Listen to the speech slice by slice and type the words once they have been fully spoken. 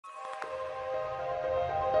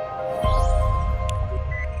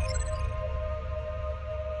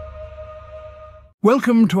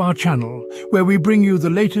Welcome to our channel, where we bring you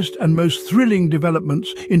the latest and most thrilling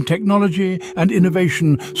developments in technology and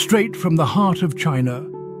innovation straight from the heart of China.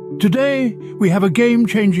 Today, we have a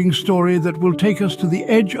game-changing story that will take us to the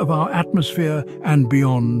edge of our atmosphere and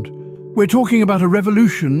beyond. We're talking about a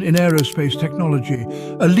revolution in aerospace technology,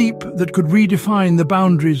 a leap that could redefine the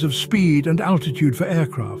boundaries of speed and altitude for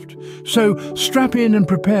aircraft. So, strap in and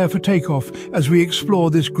prepare for takeoff as we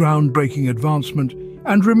explore this groundbreaking advancement.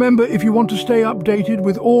 And remember, if you want to stay updated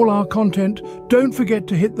with all our content, don't forget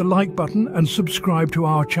to hit the like button and subscribe to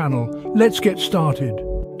our channel. Let's get started.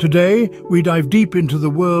 Today, we dive deep into the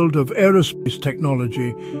world of aerospace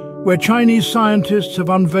technology, where Chinese scientists have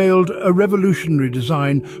unveiled a revolutionary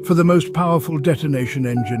design for the most powerful detonation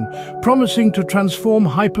engine, promising to transform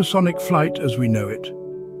hypersonic flight as we know it.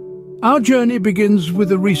 Our journey begins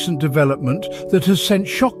with a recent development that has sent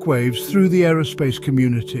shockwaves through the aerospace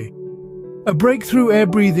community. A breakthrough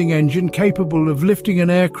air-breathing engine capable of lifting an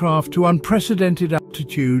aircraft to unprecedented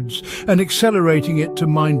altitudes and accelerating it to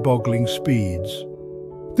mind-boggling speeds.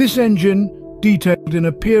 This engine, detailed in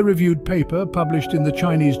a peer-reviewed paper published in the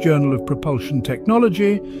Chinese Journal of Propulsion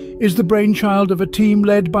Technology, is the brainchild of a team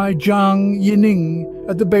led by Zhang Yining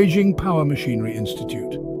at the Beijing Power Machinery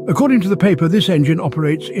Institute. According to the paper, this engine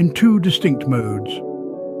operates in two distinct modes.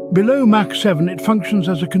 Below Mach 7, it functions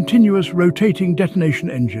as a continuous rotating detonation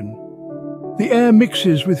engine. The air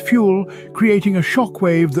mixes with fuel, creating a shock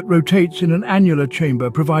wave that rotates in an annular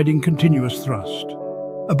chamber, providing continuous thrust.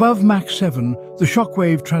 Above Mach 7, the shock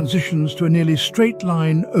wave transitions to a nearly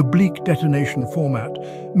straight-line, oblique detonation format,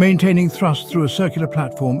 maintaining thrust through a circular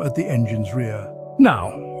platform at the engine's rear.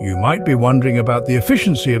 Now, you might be wondering about the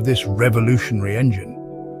efficiency of this revolutionary engine.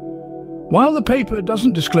 While the paper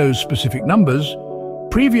doesn't disclose specific numbers,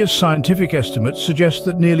 previous scientific estimates suggest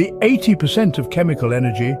that nearly 80% of chemical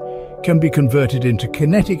energy can be converted into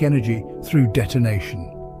kinetic energy through detonation.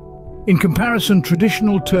 In comparison,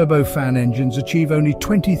 traditional turbofan engines achieve only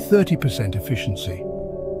 20–30% efficiency.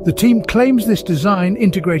 The team claims this design,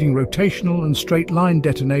 integrating rotational and straight-line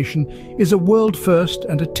detonation, is a world first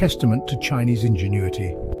and a testament to Chinese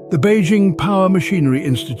ingenuity. The Beijing Power Machinery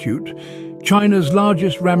Institute, China's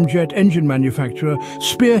largest ramjet engine manufacturer,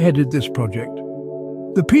 spearheaded this project.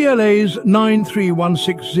 The PLA's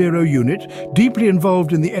 93160 unit, deeply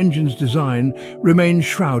involved in the engine's design, remains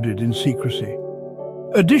shrouded in secrecy.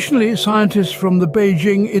 Additionally, scientists from the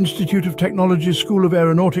Beijing Institute of Technology's School of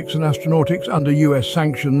Aeronautics and Astronautics, under US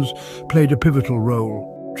sanctions, played a pivotal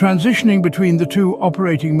role. Transitioning between the two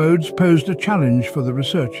operating modes posed a challenge for the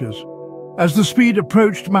researchers. As the speed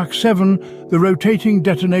approached Mach 7, the rotating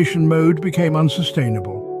detonation mode became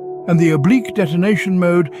unsustainable, and the oblique detonation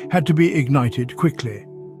mode had to be ignited quickly.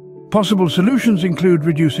 Possible solutions include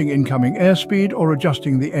reducing incoming airspeed or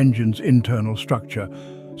adjusting the engine's internal structure,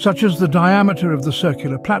 such as the diameter of the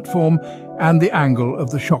circular platform and the angle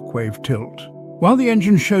of the shockwave tilt. While the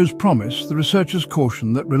engine shows promise, the researchers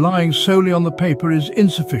caution that relying solely on the paper is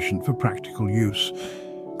insufficient for practical use.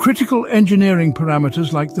 Critical engineering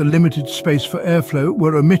parameters like the limited space for airflow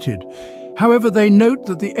were omitted. However, they note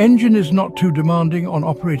that the engine is not too demanding on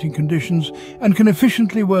operating conditions and can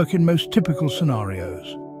efficiently work in most typical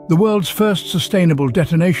scenarios. The world's first sustainable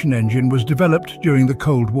detonation engine was developed during the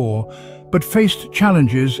Cold War, but faced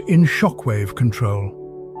challenges in shockwave control.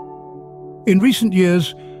 In recent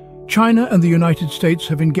years, China and the United States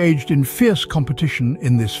have engaged in fierce competition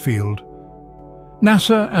in this field.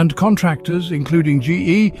 NASA and contractors, including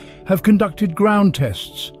GE, have conducted ground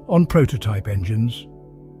tests on prototype engines.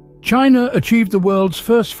 China achieved the world's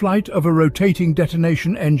first flight of a rotating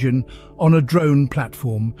detonation engine on a drone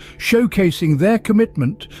platform, showcasing their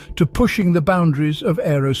commitment to pushing the boundaries of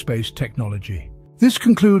aerospace technology. This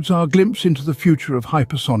concludes our glimpse into the future of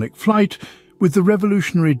hypersonic flight with the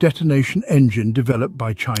revolutionary detonation engine developed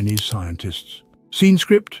by Chinese scientists. Scene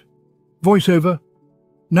script, voiceover.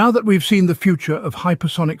 Now that we've seen the future of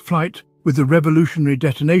hypersonic flight with the revolutionary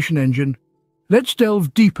detonation engine, let's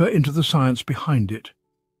delve deeper into the science behind it.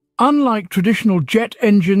 Unlike traditional jet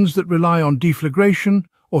engines that rely on deflagration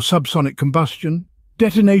or subsonic combustion,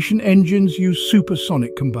 detonation engines use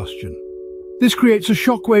supersonic combustion. This creates a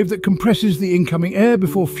shockwave that compresses the incoming air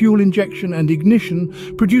before fuel injection and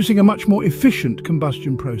ignition, producing a much more efficient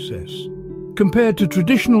combustion process. Compared to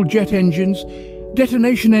traditional jet engines,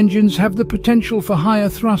 detonation engines have the potential for higher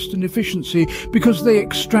thrust and efficiency because they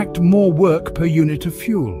extract more work per unit of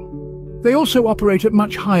fuel. They also operate at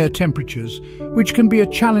much higher temperatures, which can be a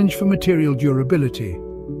challenge for material durability,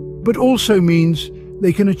 but also means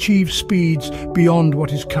they can achieve speeds beyond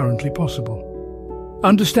what is currently possible.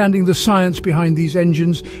 Understanding the science behind these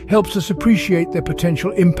engines helps us appreciate their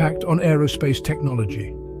potential impact on aerospace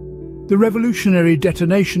technology. The revolutionary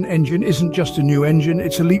detonation engine isn't just a new engine,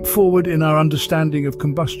 it's a leap forward in our understanding of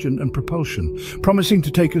combustion and propulsion, promising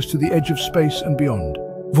to take us to the edge of space and beyond.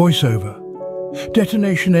 Voiceover.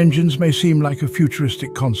 Detonation engines may seem like a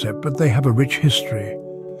futuristic concept, but they have a rich history.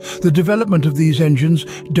 The development of these engines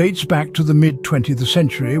dates back to the mid-20th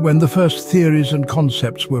century when the first theories and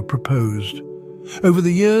concepts were proposed. Over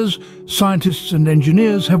the years, scientists and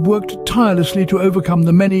engineers have worked tirelessly to overcome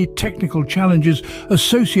the many technical challenges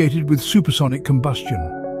associated with supersonic combustion.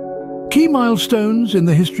 Key milestones in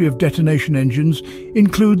the history of detonation engines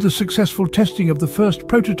include the successful testing of the first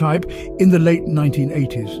prototype in the late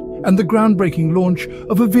 1980s and the groundbreaking launch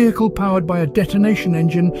of a vehicle powered by a detonation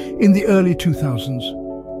engine in the early 2000s.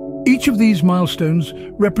 Each of these milestones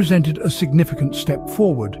represented a significant step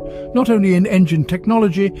forward, not only in engine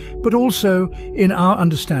technology, but also in our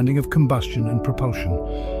understanding of combustion and propulsion.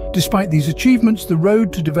 Despite these achievements, the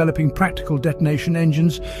road to developing practical detonation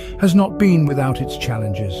engines has not been without its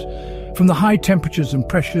challenges. From the high temperatures and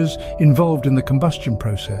pressures involved in the combustion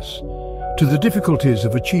process, to the difficulties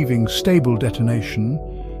of achieving stable detonation,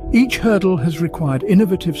 each hurdle has required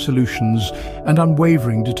innovative solutions and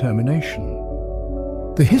unwavering determination.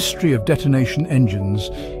 The history of detonation engines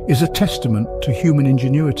is a testament to human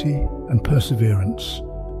ingenuity and perseverance.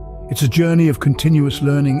 It's a journey of continuous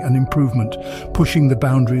learning and improvement, pushing the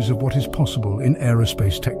boundaries of what is possible in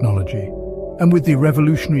aerospace technology. And with the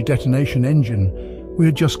revolutionary detonation engine,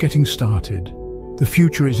 we're just getting started. The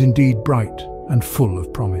future is indeed bright and full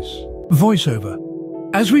of promise. Voiceover.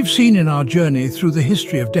 As we've seen in our journey through the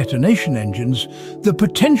history of detonation engines, the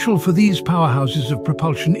potential for these powerhouses of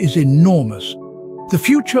propulsion is enormous. The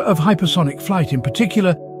future of hypersonic flight in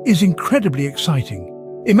particular is incredibly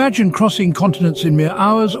exciting. Imagine crossing continents in mere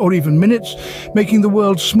hours or even minutes, making the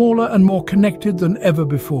world smaller and more connected than ever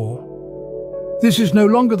before. This is no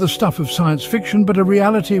longer the stuff of science fiction, but a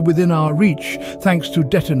reality within our reach, thanks to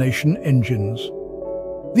detonation engines.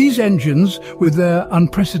 These engines, with their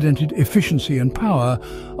unprecedented efficiency and power,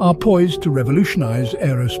 are poised to revolutionize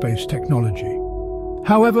aerospace technology.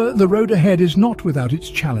 However, the road ahead is not without its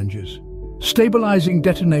challenges. Stabilizing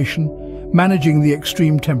detonation, managing the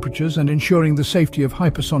extreme temperatures, and ensuring the safety of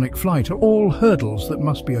hypersonic flight are all hurdles that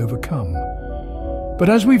must be overcome. But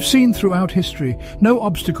as we've seen throughout history, no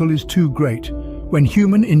obstacle is too great when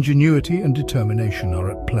human ingenuity and determination are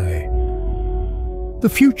at play.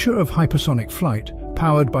 The future of hypersonic flight,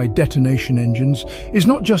 powered by detonation engines, is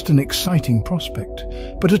not just an exciting prospect,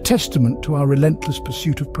 but a testament to our relentless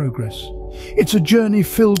pursuit of progress. It's a journey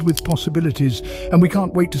filled with possibilities, and we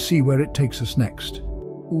can't wait to see where it takes us next.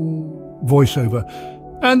 Voiceover.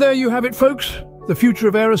 And there you have it, folks. The future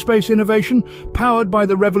of aerospace innovation, powered by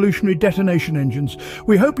the revolutionary detonation engines.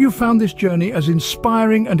 We hope you found this journey as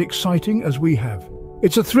inspiring and exciting as we have.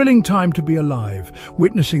 It's a thrilling time to be alive,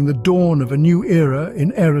 witnessing the dawn of a new era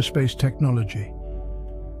in aerospace technology.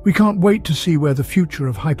 We can't wait to see where the future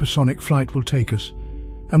of hypersonic flight will take us,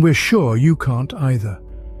 and we're sure you can't either.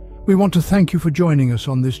 We want to thank you for joining us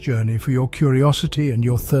on this journey, for your curiosity and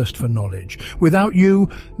your thirst for knowledge. Without you,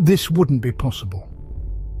 this wouldn't be possible.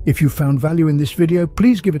 If you found value in this video,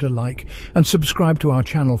 please give it a like and subscribe to our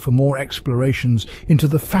channel for more explorations into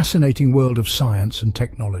the fascinating world of science and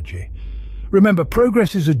technology. Remember,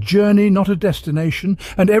 progress is a journey, not a destination,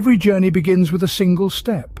 and every journey begins with a single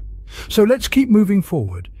step. So let's keep moving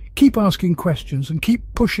forward, keep asking questions, and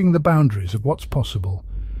keep pushing the boundaries of what's possible.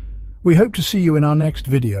 We hope to see you in our next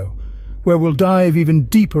video, where we'll dive even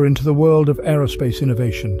deeper into the world of aerospace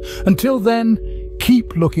innovation. Until then,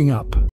 keep looking up.